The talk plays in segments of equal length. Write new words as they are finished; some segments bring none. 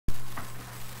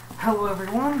Hello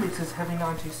everyone, this is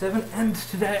Heavy927 and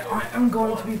today I am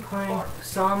going to be playing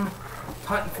some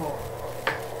Titanfall.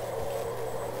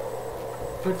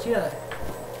 But yeah,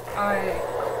 I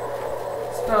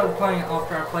started playing it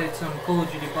after I played some Call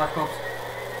of Duty Black Ops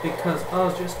because I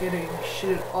was just getting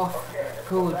shit off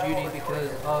Call of Duty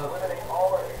because of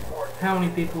how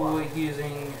many people were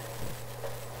using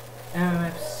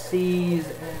MMFCs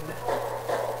and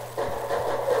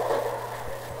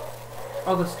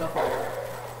other stuff like that.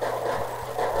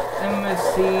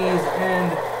 MMSCs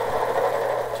and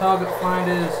target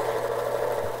finders,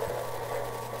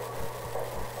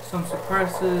 some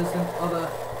suppressors and other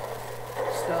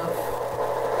stuff,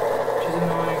 which is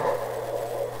annoying.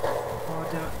 Oh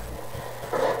damn it.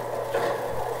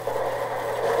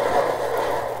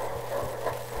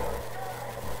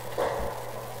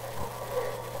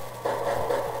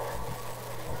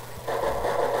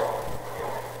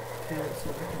 Okay, let's see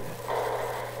what I can do.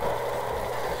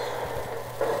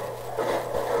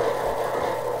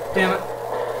 Damn it.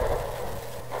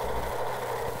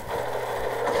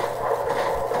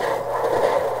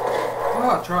 Oh,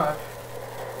 I'll try.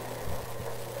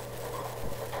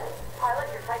 Pilot,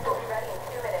 your flight will be ready in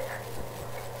 2 minutes.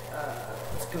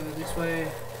 Let's go this way.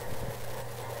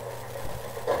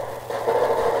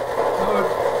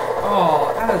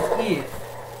 Oh, as if.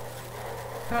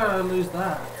 How did I lose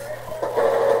that?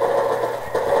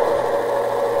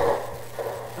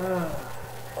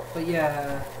 But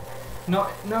yeah.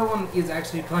 No one is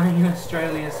actually playing in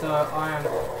Australia, so I am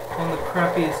on the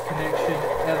crappiest connection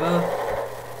ever,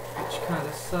 which kind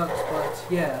of sucks, but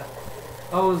yeah.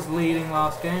 I was leading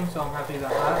last game, so I'm happy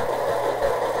about that.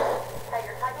 Hey,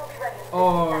 your flight will be ready in 2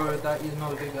 Oh, that is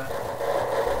not a good guy. Be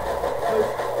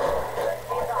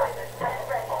advised, Titan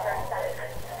ready in 30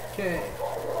 seconds. Okay,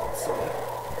 let's see.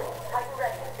 Titan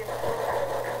ready in 15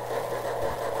 seconds.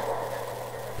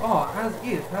 Oh, as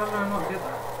if. How did I not get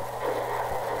that?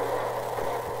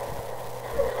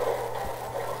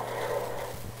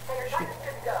 Hey, your Titan's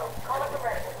good to go. Call up the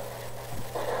ready.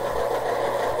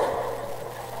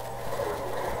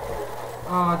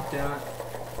 Oh, damn it.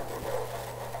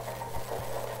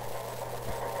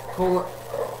 Call it.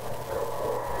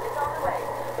 It's on the way.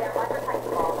 Stand by for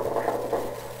Titanfall.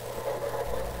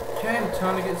 Okay,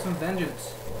 time to get some vengeance.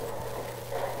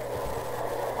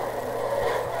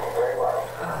 Very well.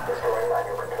 Destroying on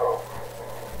your patrol.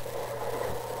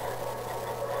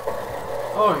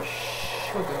 Oh,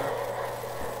 sugar.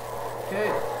 Okay.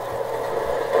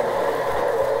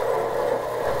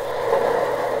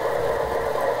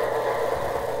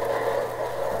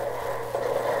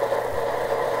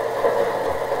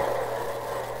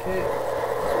 Okay,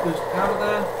 let's boost out of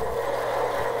there.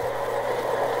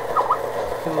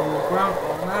 Kill a little grunt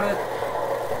while I'm at it.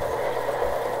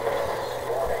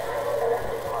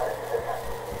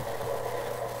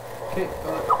 Okay,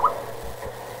 got it.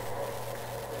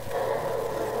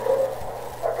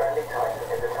 A friendly Titan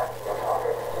is attacking your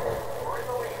target.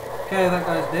 Okay, that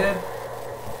guy's dead.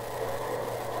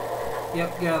 Yep,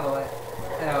 get out of the way.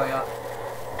 There we are.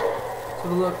 So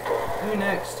look, who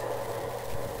next?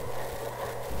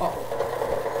 Oh.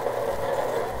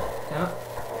 Damn it.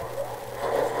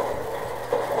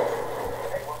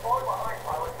 Hey, we're falling behind,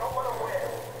 pilot. Don't let them win.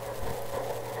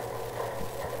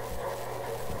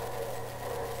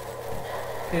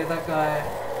 Okay, that guy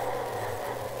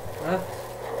left.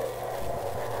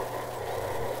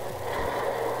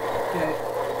 Okay,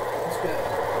 let's go.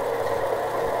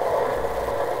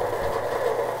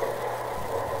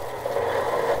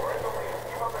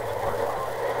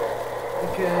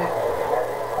 Okay.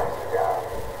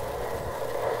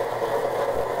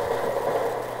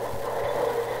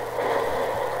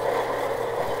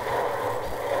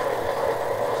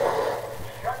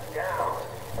 Shut down.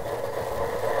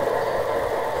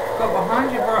 Got behind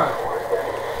you, bro.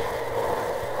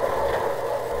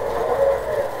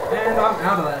 And I'm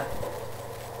out of there.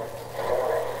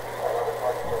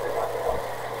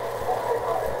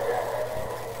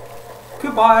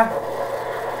 Goodbye.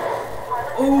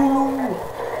 Ooh,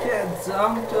 get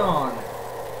dunked on.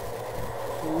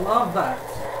 Love that.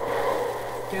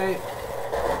 Okay.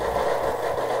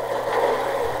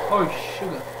 Oh,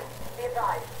 sugar. Be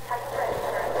advised. Titan ready in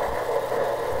 30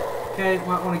 seconds. Okay,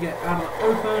 might want to get out of the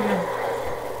open.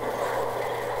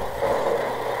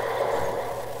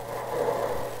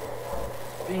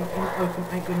 Being in the open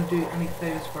ain't gonna do any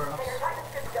favors for us. Hey, your Titan's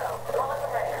good to go. Call up the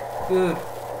ready. Good.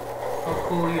 I'll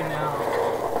call you now.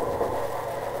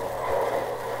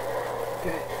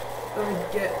 Okay, let me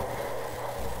get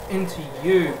into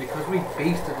you because we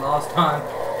beasted last time.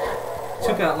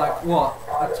 Took out like what?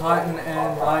 A Titan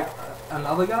and like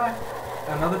another guy?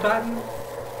 Another Titan?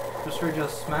 Just for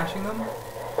just smashing them?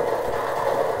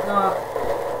 Nah.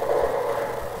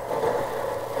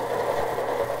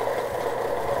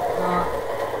 Nah.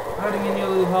 Hiding in your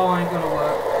little hole ain't gonna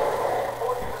work.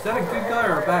 Is that a good guy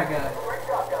or a bad guy? Great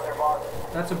job down there, boss.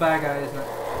 That's a bad guy, isn't it?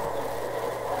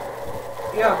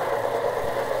 Yeah.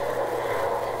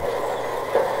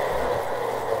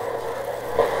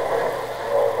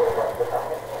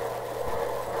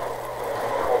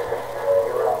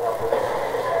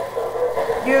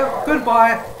 Yeah,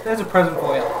 goodbye. There's a present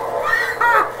for you.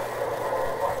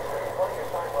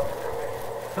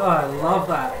 Oh, I love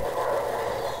that.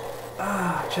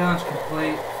 Ah, challenge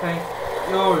complete. Thank.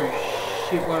 Oh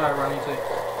shit! What did I run into?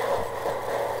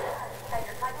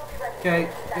 Okay,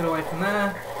 get away from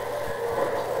there.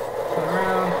 Turn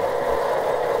around.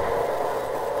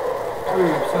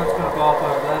 Ooh, something's gonna go off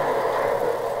over there.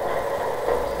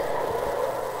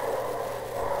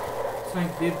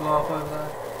 Something did blow up over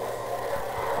there.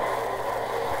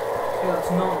 Okay, let's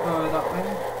not go that way.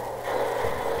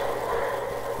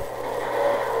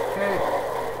 Okay.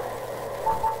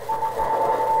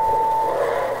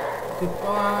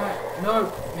 Goodbye.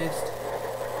 Nope, missed.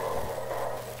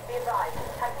 Be advised,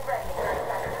 Titan ready for a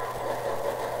second.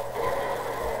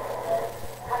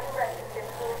 Titan ready in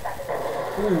 15 seconds.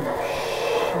 Ooh,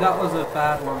 that was a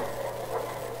bad one.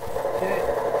 Okay.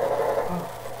 Oh.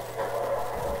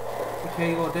 Okay,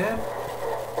 you're dead.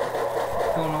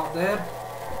 You're not dead.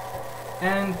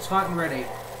 And Titan ready.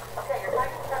 Okay, your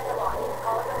Titan's set to launch.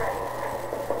 Call it ready.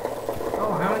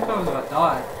 Oh, how many times have I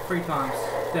died? 3 times.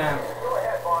 Damn. Go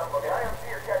ahead, boss, but the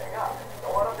IMC are catching up.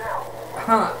 Don't let them down.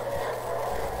 Huh.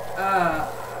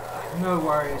 No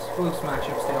worries. We'll smash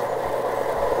him still.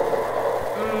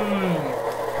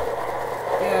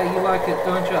 Yeah, you like it,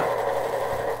 don't ya?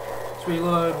 Let's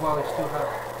reload while we still have.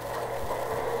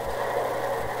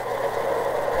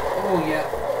 Oh, yeah.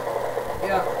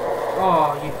 Yeah.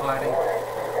 Oh, you hiding.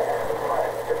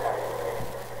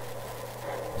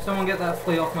 Someone get that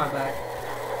flea off my back.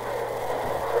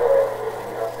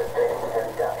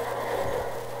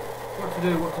 What to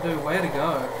do, what to do, where to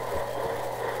go?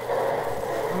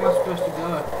 Where am I supposed to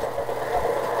go?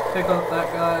 Pick up that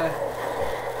guy.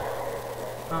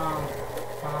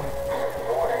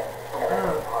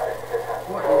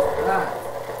 What is that?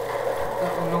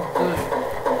 That will not do.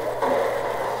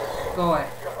 Go away.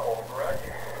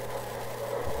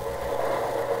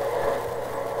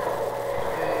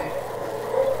 Okay.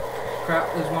 Crap,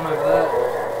 there's one over there.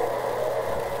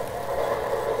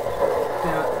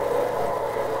 Damn it.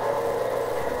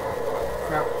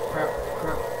 Crap, crap,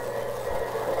 crap.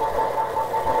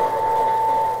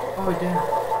 Oh, damn.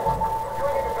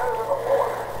 Doing even better than before.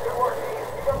 Good work, team.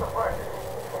 Keep up the pressure.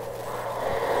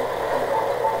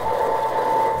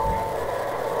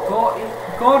 Got him.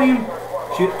 Got him.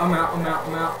 Shoot, I'm out, I'm out,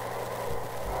 I'm out.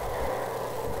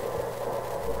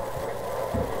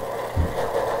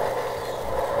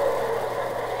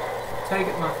 Take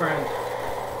it, my friend.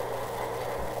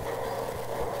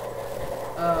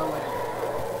 Wait.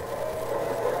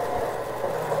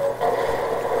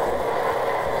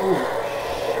 Oh,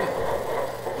 shit.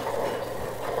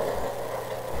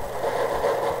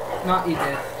 Not you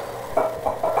dead.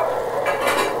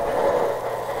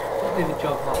 That did the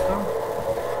job last time.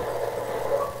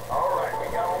 Alright, we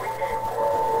got what we came for.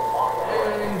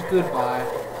 And goodbye.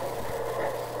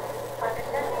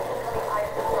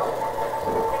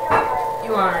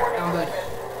 You are ambushed.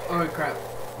 Oh crap.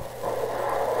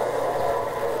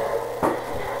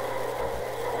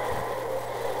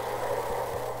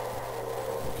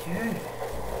 Okay.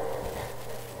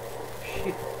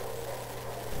 Shit.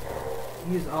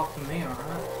 He's after me,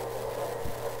 alright.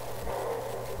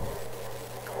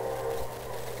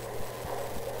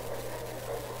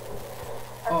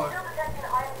 I'm still detecting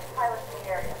IMC pilots in the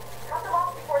area. Cut them off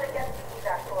before they get to the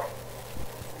evac point.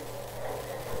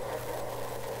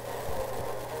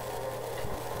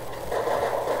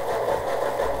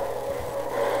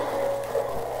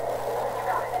 You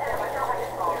got it. Sam, I know how you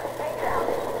call it. Take it out.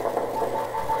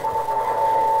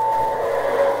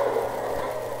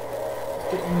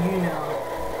 Getting you now.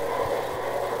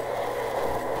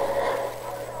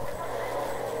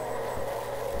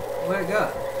 Where'd it go?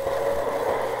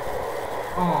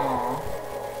 Aww.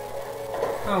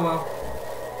 Oh well.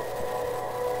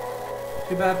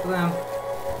 Too bad for them.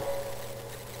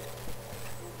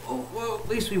 Oh well, at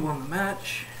least we won the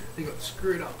match. They got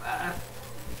screwed up bad.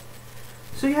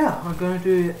 So yeah, I'm going to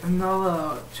do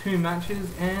another 2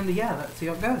 matches and yeah, let's see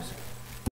how it goes.